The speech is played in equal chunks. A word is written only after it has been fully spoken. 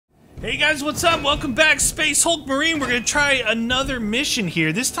Hey guys, what's up? Welcome back, Space Hulk Marine. We're gonna try another mission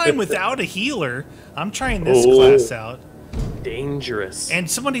here. This time without a healer. I'm trying this class out. Dangerous. And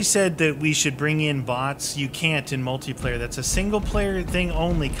somebody said that we should bring in bots. You can't in multiplayer. That's a single player thing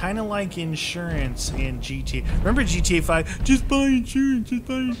only, kind of like insurance in GTA. Remember GTA 5? Just buy insurance, just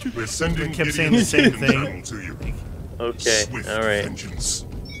buy insurance. We're sending We kept saying the same thing. to you. Okay, alright. Vengeance.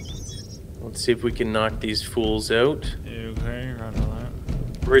 Let's see if we can knock these fools out. Okay, run all that.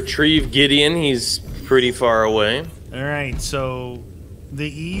 Retrieve Gideon, he's pretty far away. Alright, so the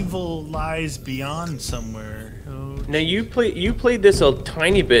evil lies beyond somewhere. Oh, Now you played this a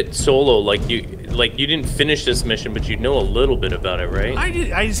tiny bit solo, like you didn't finish this mission, but you know a little bit about it, right?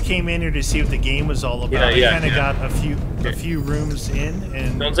 I just came in here to see what the game was all about. I kind of got a few rooms in,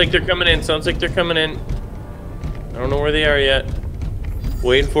 and Sounds like they're coming in. Sounds like they're coming in. I don't know where they are yet.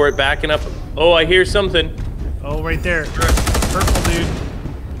 Waiting for it, backing up. Oh, I hear something. oh, right there, purple dude,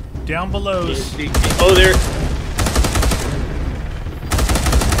 down below. Oh, there.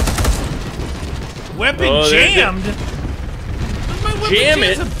 Weapon jammed. My weapon Jam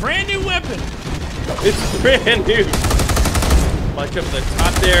It's it. a brand new weapon. It's brand new. Watch up the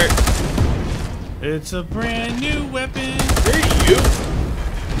top there. It's a brand new weapon. There you.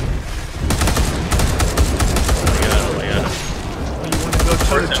 Oh my god. You want to go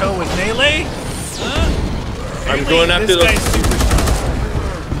toe to toe with melee? Huh? I'm going after this the. guy's super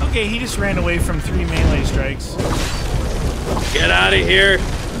strong. Okay, he just ran away from 3 melee strikes. Get out of here. I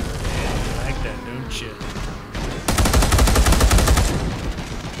like that, don't you?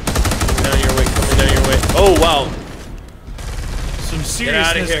 Down your way, coming down your way. Oh wow. Some outta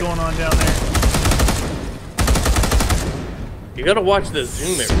seriousness here. going on down there. You gotta watch the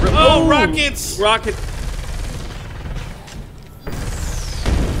zoom there. Oh, rockets! Rocket.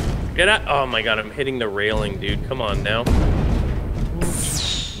 Get out. Oh my god, I'm hitting the railing, dude. Come on now.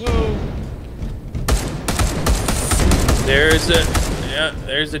 Whoa. There's a. Yeah,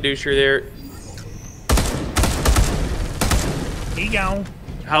 there's a doucher there. He gone.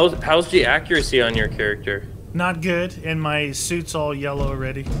 How's the accuracy on your character? Not good, and my suit's all yellow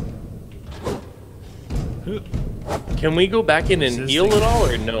already. Can we go back in and heal at all,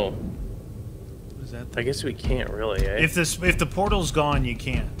 or no? What is that? I guess we can't really, eh? If the portal's gone, you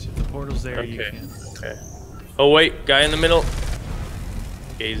can't. If the portal's there, you Okay. can. Okay. Oh wait, guy in the middle.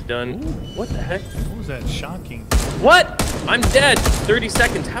 Okay, he's done. Ooh. What the heck? What was that? Shocking. What? I'm dead. 30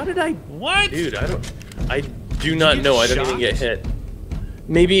 seconds. How did I? What? Dude, I do not know. I don't even shot? get hit.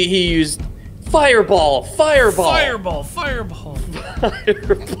 Maybe he used fireball. Fireball. Fireball! Fireball!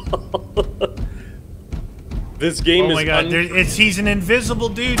 Fireball. This game is. Oh my god! He's an invisible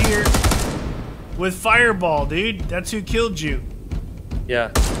dude here with fireball, dude. That's who killed you. Yeah,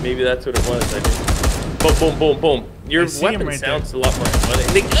 maybe that's what it was. I think. Boom, boom, boom, boom. Your weapon right sounds a lot more funny.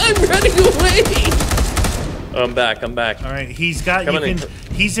 I'm running away. I'm back. I'm back. All right, he's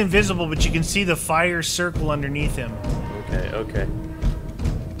invisible, but you can see the fire circle underneath him. Okay, okay.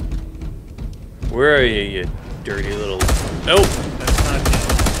 Where are you, you dirty little... Nope! That's not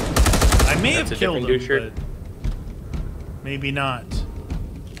him. I may have That's a killed him, different doucher. but maybe not.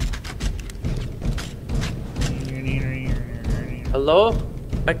 Hello?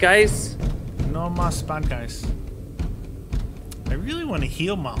 Guys? No más bad guys. I really want to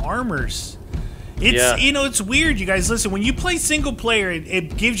heal my armors. It's you know, it's weird, you guys. Listen, when you play single player,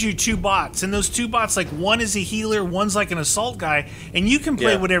 it gives you 2 bots, and those 2 bots, like one is a healer, one's like an assault guy, and you can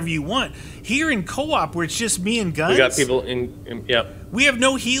play whatever you want. Here in co-op, where it's just me and guns, We got people in yep. we have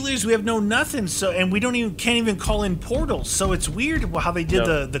no healers, we have no nothing, so and we can't even call in portals. So it's weird how they did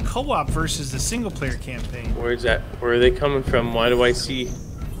the co-op versus the single player campaign. Where's that? Where are they coming from? Why do I see...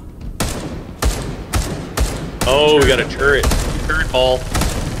 Oh, we got a turret. Turret ball.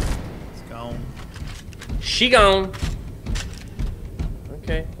 It's gone. She gone.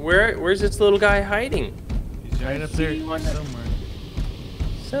 Okay. Where's this little guy hiding? He's right up there somewhere.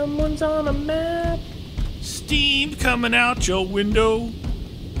 Someone's on a map. Steam coming out your window.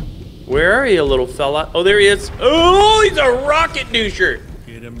 Where are you, little fella? Oh, there he is. Oh, he's a rocket doucher.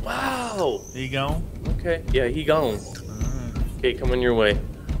 Get him. Wow. There you go. Okay. Yeah, he gone. Alright. Okay, coming your way.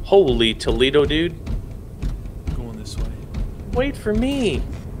 Holy Toledo, dude. Going this way. Wait for me.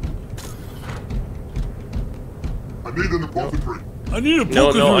 I need an apothecary. I need a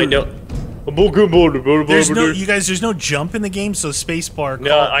No, I don't. There's no, you guys. There's no jump in the game, so spacebar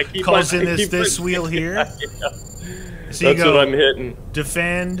calls in this wheel here. Yeah. So you That's go what I'm hitting.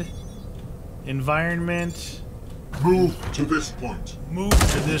 defend, environment, Move to this point. move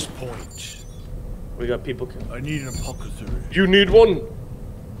to this point. We got people. I need an apothecary. You need one.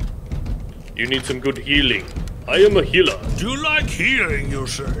 You need some good healing. I am a healer. Do you like healing, you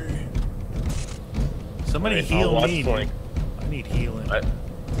say? Somebody Right, heal I'll me. watch flank. I need healing.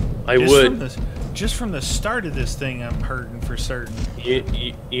 I would. Just from the start of this thing, I'm hurting for certain.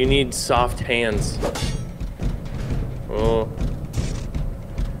 You need soft hands. Oh.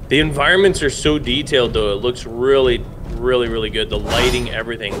 The environments are so detailed, though. It looks really, really, really good. The lighting,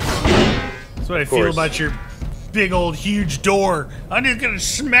 everything. That's what I feel about your big old huge door. I'm just gonna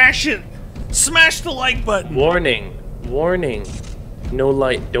smash it. Smash the like button. Warning. Warning. No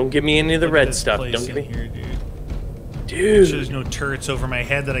light. Don't give me any of the red stuff. Place Don't give me. here, dude. Dude. There's no turrets over my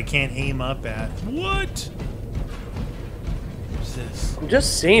head that I can't aim up at. What? What's this? I'm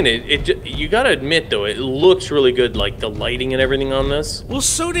just saying it. You gotta admit though, it looks really good. Like the lighting and everything on this. Well,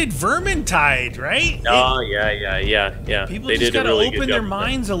 so did Vermintide, right? Oh yeah. People They just did a gotta really open good their job.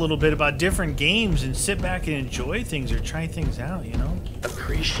 minds a little bit about different games and sit back and enjoy things or try things out, you know?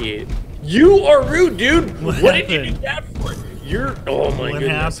 Appreciate. You are rude, dude. What did you do happened? that for? You're. Oh my What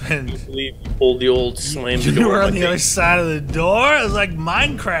goodness. happened? I can't believe you pulled the old slam the You door. were in on my the other face. side of the door? It was like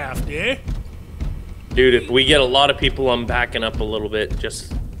Minecraft, eh? Dude, if we get a lot of people, I'm backing up a little bit.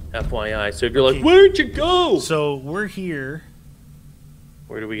 Just FYI. So if you're like, where'd you go? So we're here.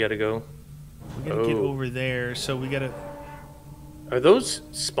 Where do we gotta go? We gotta get Oh. over there, so we gotta Are those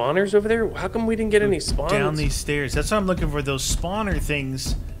spawners over there? How come we didn't get any spawns? down these stairs. That's what I'm looking for, those spawner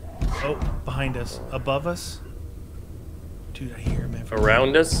things. Oh, behind us. Above us. Dude, I hear him everywhere.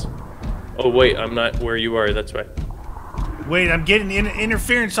 Around us? Oh wait, I'm not where you are. That's right. Wait, I'm getting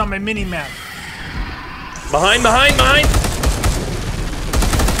interference on my mini-map. Behind!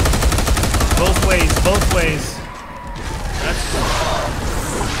 Both ways.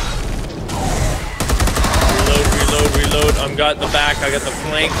 Reload. I'm got the back. I got the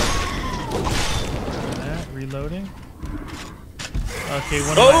flank. Reloading. Okay,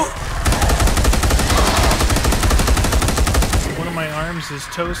 one of my arms is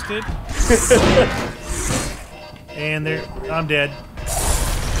toasted. And I'm dead.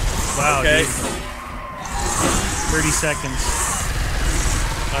 Wow, Okay. dude. 30 seconds.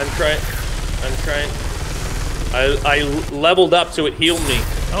 I'm trying. I leveled up so it healed me.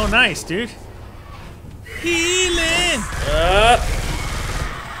 Oh, nice, dude. Healing.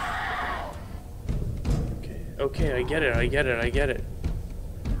 Okay, I get it.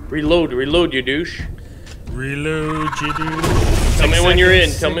 Reload, you douche. Reload, you dude. Tell me when you're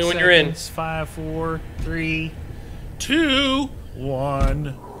in. 5, 4, 3, 2, 1.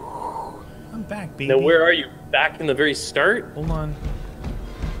 I'm back, baby. Now where are you? Back in the very start? Hold on.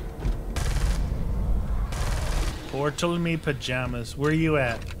 Portal me pajamas. Where you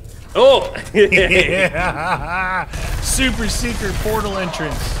at? Oh! Yeah. Super secret portal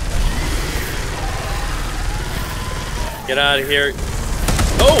entrance. Get out of here.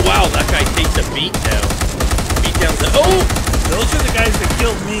 Oh, wow, that guy takes a beat down. Oh! Those are the guys that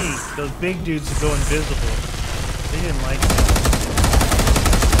killed me. Those big dudes that go invisible. They didn't like me.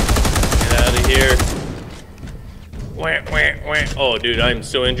 Get out of here. Wah. Oh, dude, I'm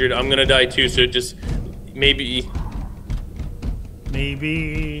so injured. I'm gonna die too, so just maybe.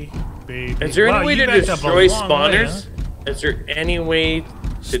 Baby. Is there any way you to backed up a destroy long spawners? way, huh? Is there any way to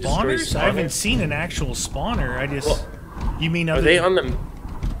destroy Spawners? I haven't spawners? seen an actual spawner. I just. Well, you mean Are other they than- on them?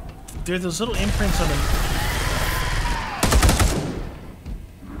 They're those little imprints on them.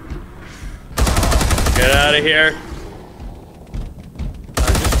 Get out of here.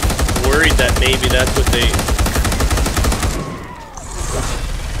 I'm just worried that maybe that's what they...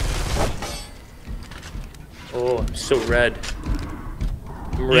 Oh, I'm so red.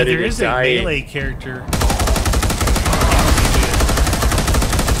 I'm ready There to is die. a melee character.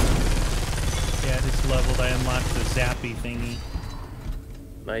 Yeah, it is leveled. I unlocked the zappy thingy.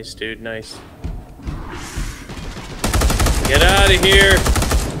 Nice, dude, nice. Get out of here.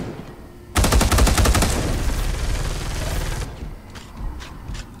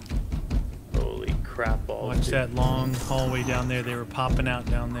 Holy crap balls. Watch dude. that long hallway down there. They were popping out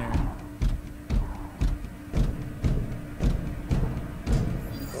down there.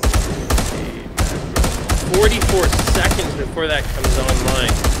 Okay. 44 seconds before that comes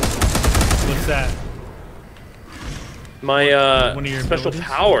online. What's that? My One of your special abilities?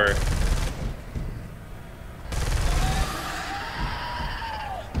 power.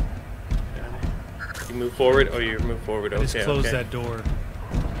 You move forward. Oh, you move forward. Okay. Just close okay. that door.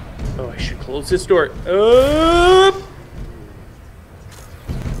 Oh, I should close this door. Up.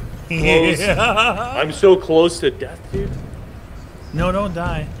 Close. I'm so close to death, dude. No, don't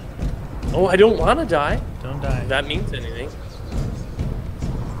die. Oh, I don't want to die. Don't die. If that means anything.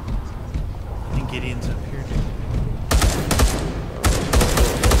 I think Gideon's up here, dude.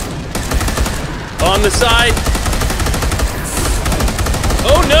 On the side.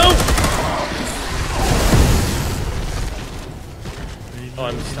 Oh no!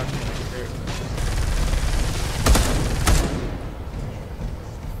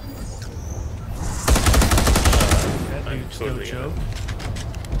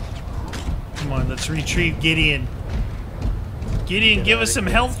 Come on, let's retrieve Gideon. Gideon, give us some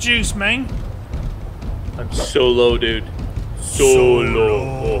health juice, man. I'm so low, dude. So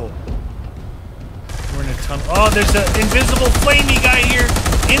low. We're in a tunnel. Oh, there's an invisible flamey guy here.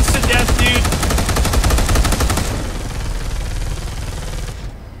 Instant death, dude.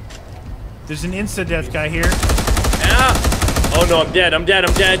 There's an insta death guy here. Ah! Oh no, I'm dead. I'm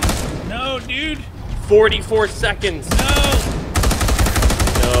dead. No, dude. 44 seconds. No.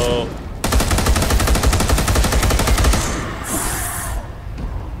 No.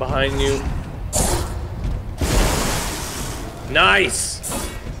 Behind you. Nice.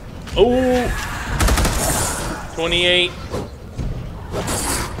 Oh. 28.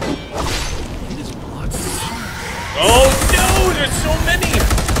 Oh no, there's so many.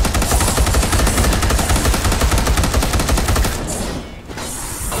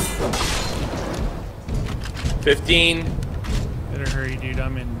 $15. Better hurry, dude.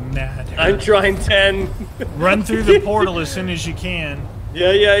 I'm in mad. I'm trying 10. Run through the portal as soon as you can.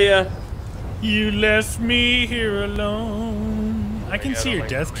 Yeah. You left me here alone. I can see your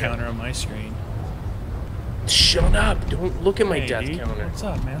death counter on my screen. Shut up. Don't look at my Hey, death dude. counter. What's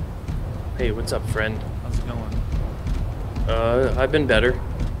up, man? Hey, what's up, friend? How's it going? I've been better.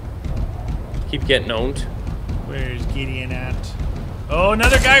 Keep getting owned. Where's Gideon at? Oh,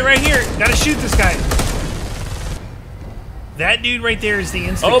 another guy right here. Gotta shoot this guy. That dude right there is the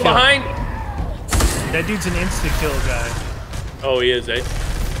insta kill. Oh, behind! That dude's an insta kill guy. Oh, he is, eh?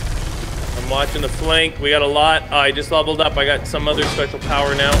 I'm watching the flank. We got a lot. Oh, I just leveled up. I got some other special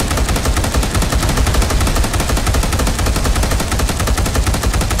power now.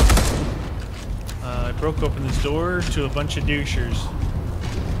 I broke open this door to a bunch of douchers.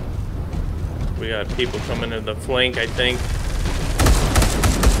 We got people coming in the flank, I think.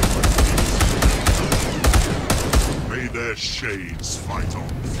 May their shades fight on.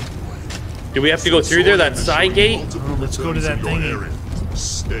 Do we have to go through there? That side gate? Oh, let's go to that thingy.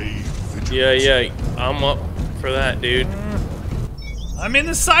 Stay vigilant. Yeah. I'm up for that, dude. I'm in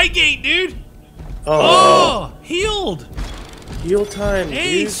the side gate, dude. Oh, Healed. heal time,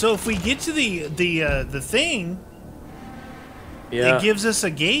 Hey, dude. so if we get to the thing, Yeah. it gives us a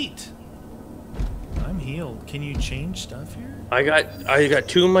gate. I'm healed. Can you change stuff here? I got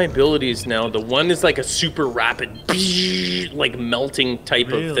two of my abilities now. The one is like a super rapid, like melting type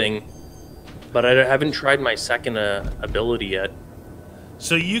Really? of thing. But I haven't tried my second ability yet.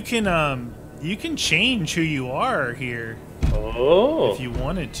 So you can change who you are here Oh. if you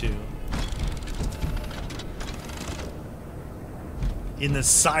wanted to. In the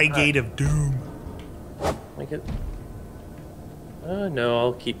side gate of doom. Like it. No,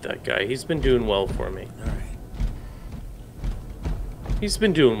 I'll keep that guy. He's been doing well for me. All right. He's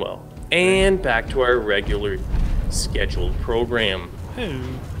been doing well. And back to our regular scheduled program. Who?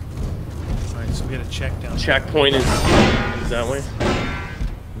 All right, so we got to check down. Checkpoint is that way.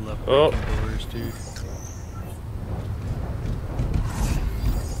 Love Oh. breaking doors, dude.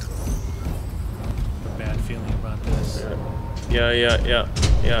 A bad feeling about this.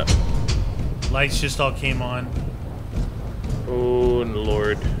 Yeah. Lights just all came on. Oh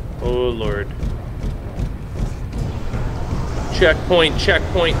Lord. Oh Lord. Checkpoint,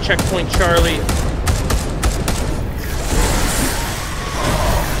 Charlie.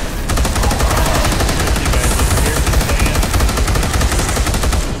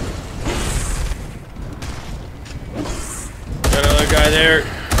 Got another guy there.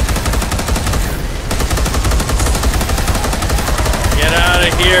 Get out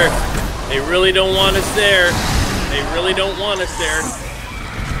of here. They really don't want us there. They really don't want us there.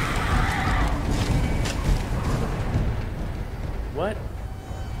 What?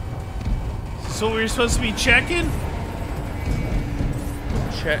 So we were supposed to be checking?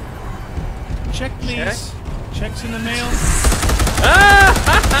 Check. Check, please. Checks in the mail.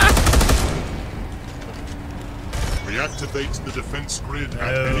 Reactivate the defense grid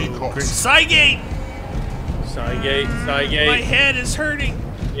at any great. cost. Side gate! Side gate. My head is hurting.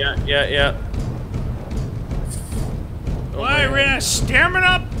 Yeah. Why, Rena? Stamina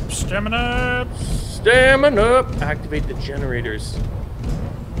up! Stamina up! Activate the generators.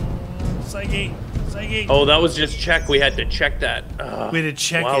 Side gate. Oh, that was just check. We had to check that. We had to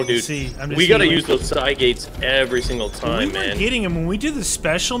check wow, it dude. to see. I'm just We gotta healing. use those side gates every single time, We weren't man. getting them when we do the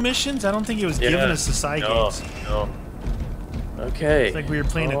special missions. I don't think it was giving us the side gates. No. Okay. It's like we were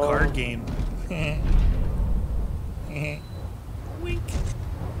playing a card game. Wink.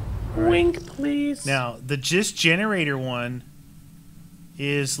 Wink, please. Now, the GIST generator one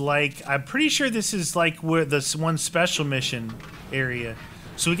is like, I'm pretty sure this is like where this one special mission area.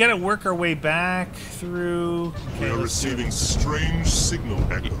 So we gotta work our way back through. We Okay, are receiving strange signal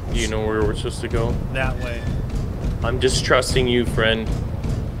echoes. Do you know where we're supposed to go? that way. I'm just trusting you, friend.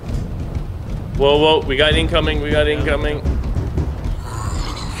 Whoa, whoa, we got incoming, we got incoming.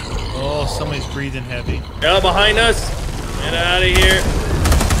 Oh, somebody's breathing heavy. Yeah, behind us. Get out of here.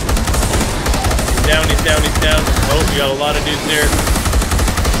 He's down, he's down, he's down. Oh, we got a lot of dudes there.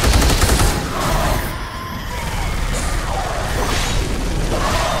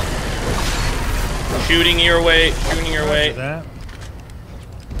 Shooting your way, shooting your way. That.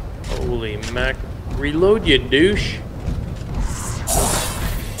 Holy mac. Reload, you douche.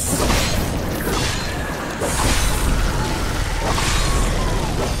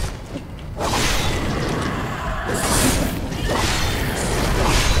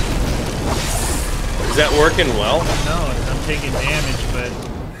 Is that working well? No, I'm taking damage, but.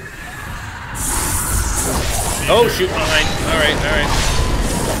 Oh, shoot behind. Alright, alright.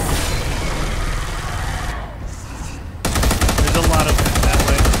 There's a lot of them that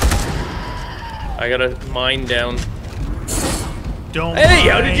way. I got a mine down. Don't Hey,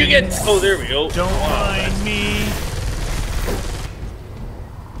 how mind, did you get? Oh, there we go. Don't Wow, mind me.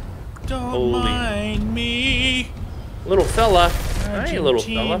 Don't Holy. mind me. little fella. Hi, little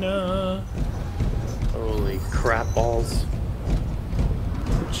fella. Argentina. Holy crap balls.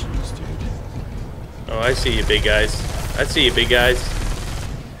 Jeez, dude. Oh, I see you, big guys. I see you, big guys.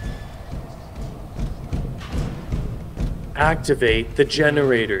 Activate the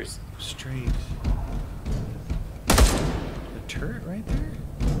generators. Straight. The turret right there?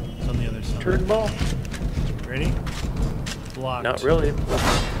 It's on the other side. Turn ball. Ready? Blocked. Not really.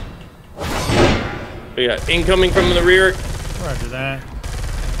 We got incoming from the rear. Roger that.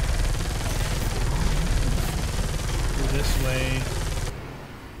 Go this way.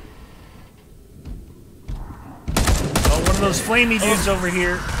 Oh, one of those flamey dudes over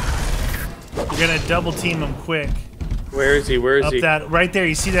here. We're gonna double team him quick. Where is he? Where is Up he? that, right there.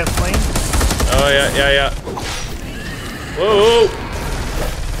 You see that flame? Oh, yeah, yeah, yeah. Whoa!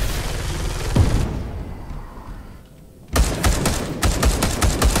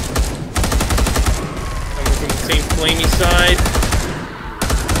 Coming from the same flamey side.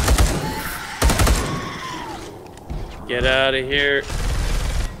 Get out of here.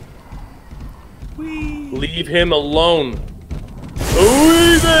 Whee! Leave him alone.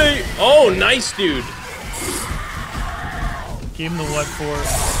 Oh, nice, dude. Gave him the what for?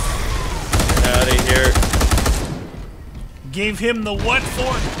 Get out of here. Gave him the what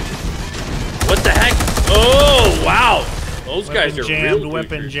for? What the heck? Oh, wow. Those Weapon guys are jammed, real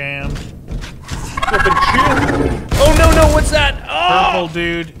weapon douchers. jammed. Weapon jammed. Oh, no, no, what's that? Oh! Purple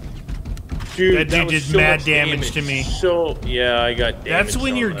dude. Dude, That dude was did so mad much damage to me. So, yeah, I got damage. That's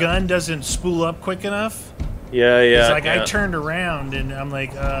when on your that. gun doesn't spool up quick enough. Yeah, yeah. It's like yeah. I turned around and I'm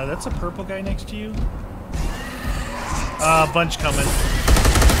like, that's a purple guy next to you? Bunch coming.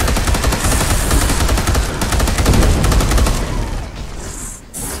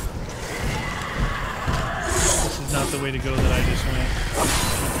 This is not the way to go that I just went.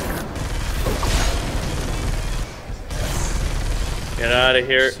 Get out of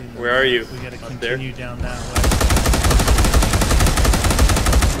here. Where are you? We gotta Up there? continue down that way.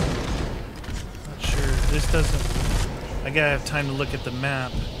 Not sure. This doesn't. I gotta have time to look at the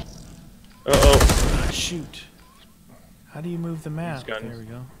map. Uh-oh. Ah, shoot. How do you move the map? guns. There we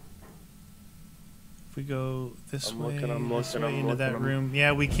go. If we go this I'm way, looking, I'm this looking, way I'm into that looking, room.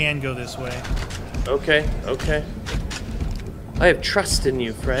 Yeah, we can go this way. Okay, okay. I have trust in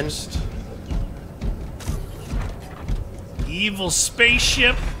you, friend. Evil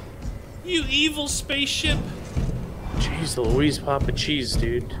spaceship! You evil spaceship! Jeez Louise, Papa Cheese,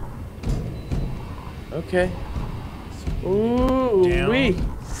 dude. Okay. Ooh, Down. wee.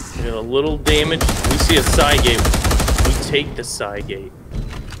 We got a little damage. We see a side gate. We take the side gate.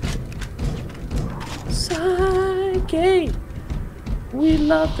 Side gate. We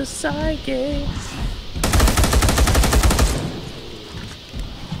love the side gate.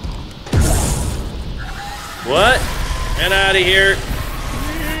 What? Get out of here.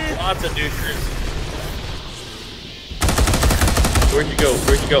 Lots of douchers. Where'd you go?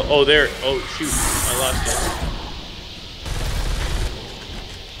 Where'd you go? Oh, there. Oh, shoot. I lost you.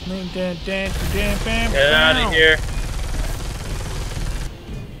 Get out of here.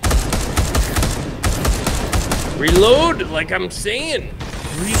 Reload, like I'm saying.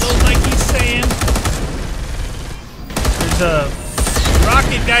 Reload like he's saying. There's a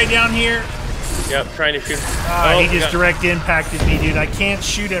rocket guy down here. Yep, trying to shoot. He just direct impacted me, dude. I can't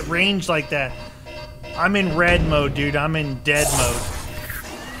shoot at range like that. I'm in red mode, dude. I'm in dead mode.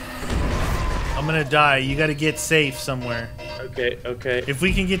 I'm gonna die. You gotta get safe somewhere. Okay, okay. If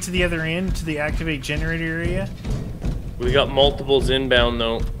we can get to the other end, to the activate generator area. We got multiples inbound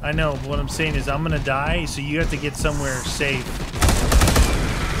though. I know, but what I'm saying is I'm gonna die, so you have to get somewhere safe.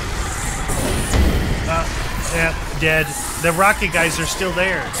 Yeah, dead. The rocket guys are still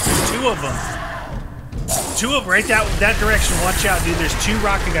there. There's 2 of them. 2 of them, right that direction. Watch out, dude. There's 2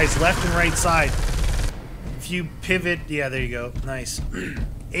 rocket guys left and right side. If you pivot, yeah, there you go. Nice.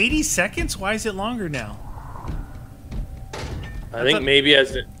 80 seconds? Why is it longer now? I think maybe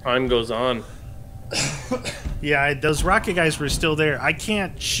as the time goes on. Yeah, those rocket guys were still there. I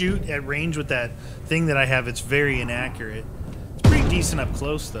can't shoot at range with that thing that I have. It's very inaccurate. It's pretty decent up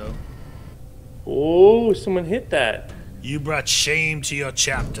close, though. Oh, someone hit that. You brought shame to your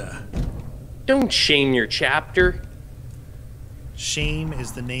chapter. Don't shame your chapter. Shame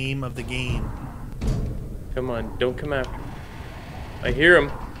is the name of the game. Come on, don't come after. I hear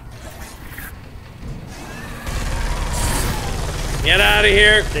him. Get out of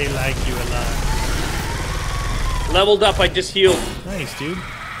here. They like you a lot. Leveled up, I just healed. Nice, dude. There's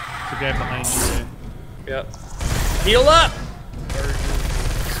a guy behind you there. Yep. Heal up!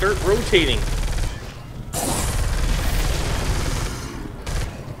 Start rotating.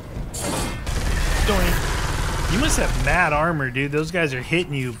 Doink. You must have mad armor, dude. Those guys are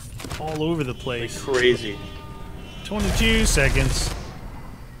hitting you all over the place. Like crazy. 22 seconds.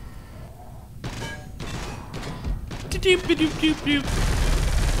 Doop, doop, doop, doop.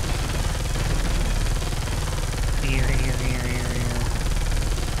 Here.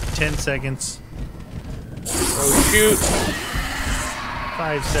 10 seconds. Oh, shoot.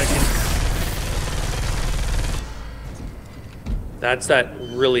 5 seconds. That's that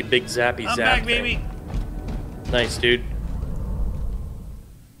really big zappy I'm zap back, thing. baby. Nice, dude.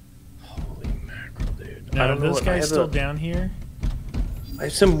 Holy mackerel, dude. No, I don't know those what, guys still down here? I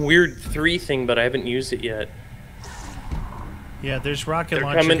have some weird 3 thing, but I haven't used it yet. Yeah, there's rocket They're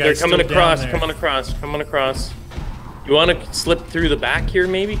launcher coming. guys They're coming still across. down there. Coming across. You want to slip through the back here,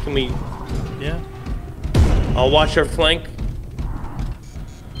 maybe? Can we? Yeah. I'll watch our flank.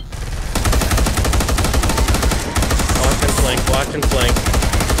 Watch and flank.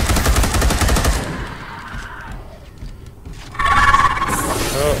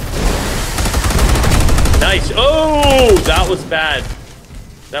 Oh. Nice. Oh, that was bad.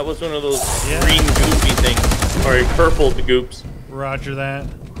 That was one of those green goopy things. Or purple goops. Roger that.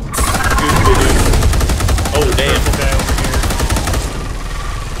 Oh, damn. Purple guy over here.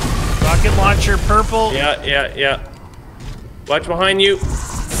 Rocket launcher, purple. Yeah. Watch behind you.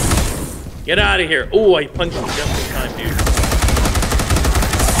 Get out of here. Oh, I punched him just in time, dude.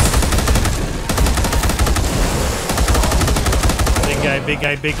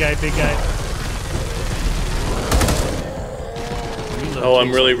 Big guy. Oh,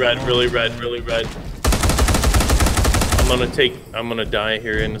 I'm really red. I'm gonna die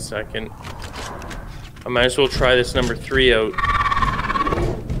here in a second. I might as well try this number 3 out.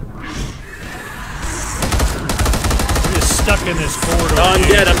 We're just stuck in this corridor. Oh, I'm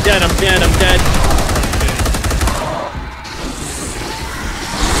dead.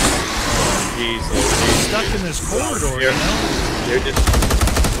 Jeez, stuck in this corridor, you know? They're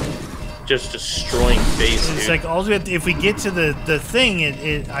just destroying base, It's dude. like all we have to, if we get to the thing,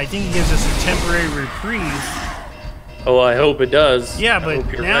 I think it gives us a temporary reprieve. Oh, I hope it does. Yeah,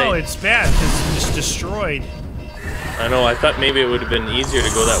 but now right. it's bad because it's just destroyed. I know. I thought maybe it would have been easier to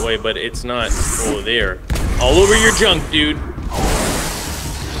go that way, but it's not. Oh, there. All over your junk, dude.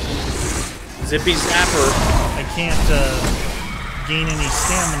 Zippy zapper. I can't gain any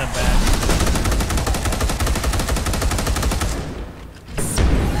stamina back.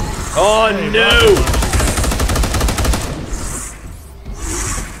 Oh, Hey, no!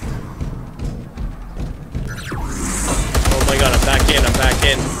 Oh my god, I'm back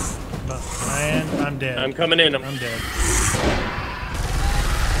in. Man, I'm dead. I'm coming in. I'm dead.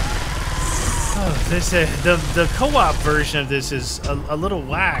 Oh, the co-op version of this is a little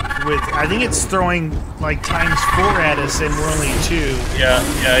whack. With I think it's throwing like ×4 at us, and we're only 2. Yeah,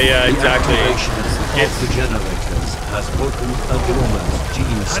 exactly. The generators has opened a dormant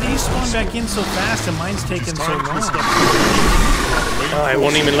gene. How do you spawn back in so fast, and mine's taking so long? Oh, it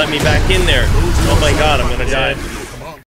won't even let me back in there. Oh my god, I'm gonna die.